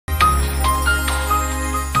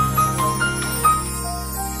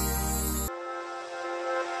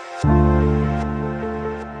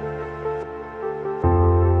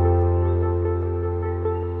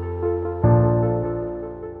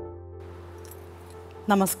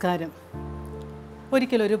നമസ്കാരം.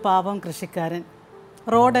 ഒരിക്കലൊരു പാവം കൃഷിക്കാരൻ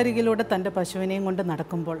റോഡരികിലൂടെ തൻ്റെ പശുവിനെയും കൊണ്ട്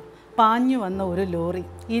നടക്കുമ്പോൾ പാഞ്ഞു വന്ന ഒരു ലോറി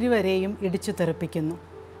ഇരുവരെയും ഇടിച്ചു തെറിപ്പിക്കുന്നു.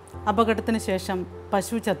 അപകടത്തിന് ശേഷം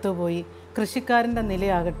പശു ചത്തുപോയി. കൃഷിക്കാരൻ്റെ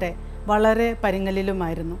നിലയാകട്ടെ വളരെ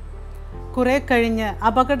പരിങ്ങലിലുമായിരുന്നു. കുറേ കഴിഞ്ഞ്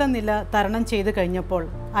അപകടനില തരണം ചെയ്തു കഴിഞ്ഞപ്പോൾ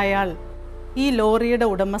അയാൾ ഈ ലോറിയുടെ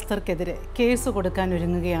ഉടമസ്ഥർക്കെതിരെ കേസ് കൊടുക്കാൻ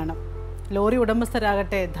ഒരുങ്ങുകയാണ്. ലോറി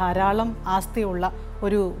ഉടമസ്ഥരാകട്ടെ ധാരാളം ആസ്തിയുള്ള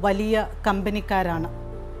ഒരു വലിയ കമ്പനിക്കാരാണ്.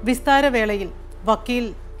 വിസ്താരവേളയിൽ വക്കീൽ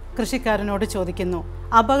കൃഷിക്കാരനോട് ചോദിക്കുന്നു,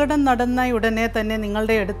 അപകടം നടന്ന ഉടനെ തന്നെ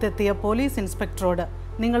നിങ്ങളുടെ അടുത്തെത്തിയ പോലീസ് ഇൻസ്പെക്ടറോട്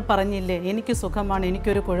നിങ്ങൾ പറഞ്ഞില്ലേ എനിക്ക് സുഖമാണ്,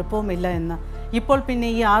 എനിക്കൊരു കുഴപ്പവുമില്ല എന്ന്. ഇപ്പോൾ പിന്നെ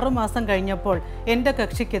ഈ 6 മാസം കഴിഞ്ഞപ്പോൾ എൻ്റെ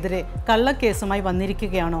കക്ഷിക്കെതിരെ കള്ളക്കേസുമായി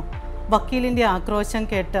വന്നിരിക്കുകയാണോ? വക്കീലിൻ്റെ ആക്രോശം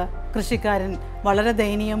കേട്ട് കൃഷിക്കാരൻ വളരെ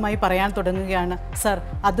ദയനീയമായി പറയാൻ തുടങ്ങുകയാണ്, സർ,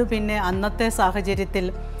 അത് പിന്നെ അന്നത്തെ സാഹചര്യത്തിൽ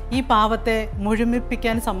ഈ പാവത്തെ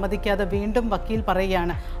മുഴുമിപ്പിക്കാൻ സമ്മതിക്കാതെ വീണ്ടും വക്കീൽ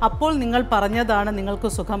പറയുകയാണ്, അപ്പോൾ നിങ്ങൾ പറഞ്ഞതാണ് നിങ്ങൾക്ക്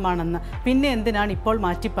സുഖമാണെന്ന്, പിന്നെ എന്തിനാണ് ഇപ്പോൾ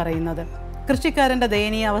മാറ്റി പറയുന്നത്? കൃഷിക്കാരൻ്റെ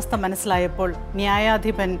ദയനീയാവസ്ഥ മനസ്സിലായപ്പോൾ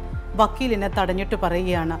ന്യായാധിപൻ വക്കീലിനെ തടഞ്ഞിട്ട്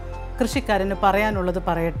പറയുകയാണ്, കൃഷിക്കാരന് പറയാനുള്ളത്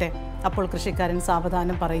പറയട്ടെ. അപ്പോൾ കൃഷിക്കാരൻ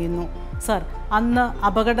സാവധാനം പറയുന്നു, സർ, അന്ന്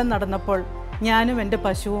അപകടം നടന്നപ്പോൾ ഞാനും എൻ്റെ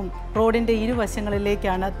പശുവും റോഡിൻ്റെ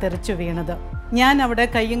ഇരുവശങ്ങളിലേക്കാണ് തെറിച്ചു വീണത്. ഞാൻ അവിടെ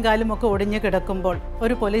കൈയും കാലുമൊക്കെ ഒടിഞ്ഞു കിടക്കുമ്പോൾ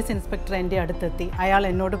ഒരു പോലീസ് ഇൻസ്പെക്ടർ എൻ്റെ അടുത്തെത്തി. അയാൾ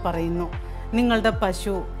എന്നോട് പറയുന്നു, നിങ്ങളുടെ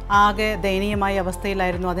പശു ആകെ ദയനീയമായ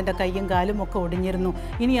അവസ്ഥയിലായിരുന്നു, അതിൻ്റെ കൈയും കാലും ഒക്കെ ഒടിഞ്ഞിരുന്നു,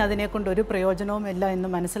 ഇനി അതിനെക്കൊണ്ട് ഒരു പ്രയോജനവുമില്ല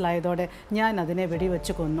എന്ന് മനസ്സിലായതോടെ ഞാൻ അതിനെ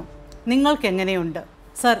വെടിവെച്ച് കൊന്നു. നിങ്ങൾക്കെങ്ങനെയുണ്ട്?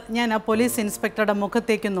 സർ, ഞാൻ ആ പോലീസ് ഇൻസ്പെക്ടറുടെ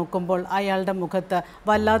മുഖത്തേക്ക് നോക്കുമ്പോൾ അയാളുടെ മുഖത്ത്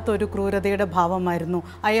വല്ലാത്തൊരു ക്രൂരതയുടെ ഭാവമായിരുന്നു.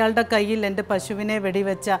 അയാളുടെ കയ്യിൽ എൻ്റെ പശുവിനെ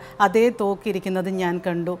വെടിവെച്ച അതേ തോക്കിരിക്കുന്നത് ഞാൻ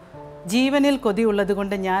കണ്ടു. ജീവനിൽ കൊതിയുള്ളത്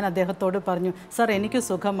കൊണ്ട് ഞാൻ അദ്ദേഹത്തോട് പറഞ്ഞു, സർ, എനിക്ക്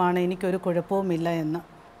സുഖമാണ്, എനിക്കൊരു കുഴപ്പവുമില്ല എന്ന്.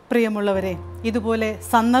 പ്രിയമുള്ളവരെ, ഇതുപോലെ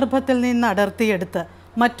സന്ദർഭത്തിൽ നിന്ന് അടർത്തിയെടുത്ത്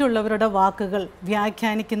മറ്റുള്ളവരുടെ വാക്കുകൾ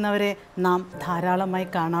വ്യാഖ്യാനിക്കുന്നവരെ നാം ധാരാളമായി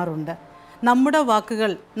കാണാറുണ്ട്. നമ്മുടെ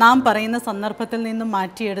വാക്കുകൾ നാം പറയുന്ന സന്ദർഭത്തിൽ നിന്നും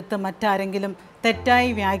മാറ്റിയെടുത്ത് മറ്റാരെങ്കിലും തെറ്റായി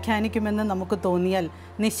വ്യാഖ്യാനിക്കുമെന്ന് നമുക്ക് തോന്നിയാൽ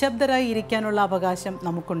നിശബ്ദരായി ഇരിക്കാനുള്ള അവകാശം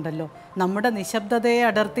നമുക്കുണ്ടല്ലോ. നമ്മുടെ നിശബ്ദതയെ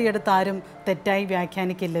അടർത്തിയെടുത്ത് ആരും തെറ്റായി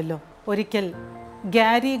വ്യാഖ്യാനിക്കില്ലല്ലോ. ഒരിക്കൽ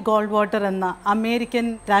ഗാരി ഗോൾഡ്വാട്ടർ എന്ന അമേരിക്കൻ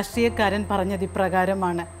രാഷ്ട്രീയക്കാരൻ പറഞ്ഞത്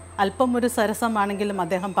ഇപ്രകാരമാണ്. അല്പം ഒരു സരസമാണെങ്കിലും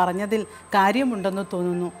അദ്ദേഹം പറഞ്ഞതിൽ കാര്യമുണ്ടെന്ന്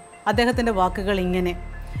തോന്നുന്നു. അദ്ദേഹത്തിൻ്റെ വാക്കുകൾ ഇങ്ങനെ: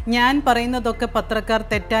 ഞാൻ പറയുന്നതൊക്കെ പത്രക്കാർ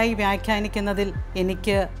തെറ്റായി വ്യാഖ്യാനിക്കുന്നതിൽ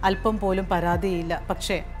എനിക്ക് അല്പം പോലും പരാതിയില്ല.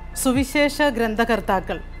 പക്ഷേ സുവിശേഷ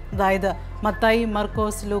ഗ്രന്ഥകർത്താക്കൾ, അതായത് മത്തായി,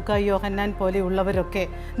 മർക്കോസ്, ലൂക്ക, യോഹന്നാൻ പോലെയുള്ളവരൊക്കെ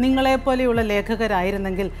നിങ്ങളെപ്പോലെയുള്ള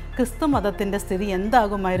ലേഖകരായിരുന്നെങ്കിൽ ക്രിസ്തു മതത്തിൻ്റെ സ്ഥിതി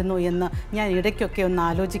എന്താകുമായിരുന്നു എന്ന് ഞാൻ ഇടയ്ക്കൊക്കെ ഒന്ന്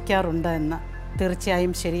ആലോചിക്കാറുണ്ട് എന്ന്.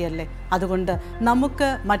 തീർച്ചയായും ശരിയല്ലേ? അതുകൊണ്ട് നമുക്ക്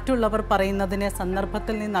മറ്റുള്ളവർ പറയുന്നതിനെ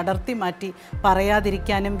സന്ദർഭത്തിൽ നിന്ന് അടർത്തി മാറ്റി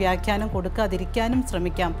പറയാതിരിക്കാനും വ്യാഖ്യാനം കൊടുക്കാതിരിക്കാനും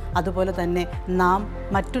ശ്രമിക്കാം. അതുപോലെ തന്നെ നാം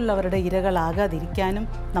മറ്റുള്ളവരുടെ ഇരകളാകാതിരിക്കാനും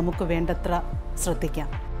നമുക്ക് വേണ്ടത്ര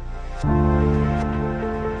ശ്രദ്ധിക്കാം.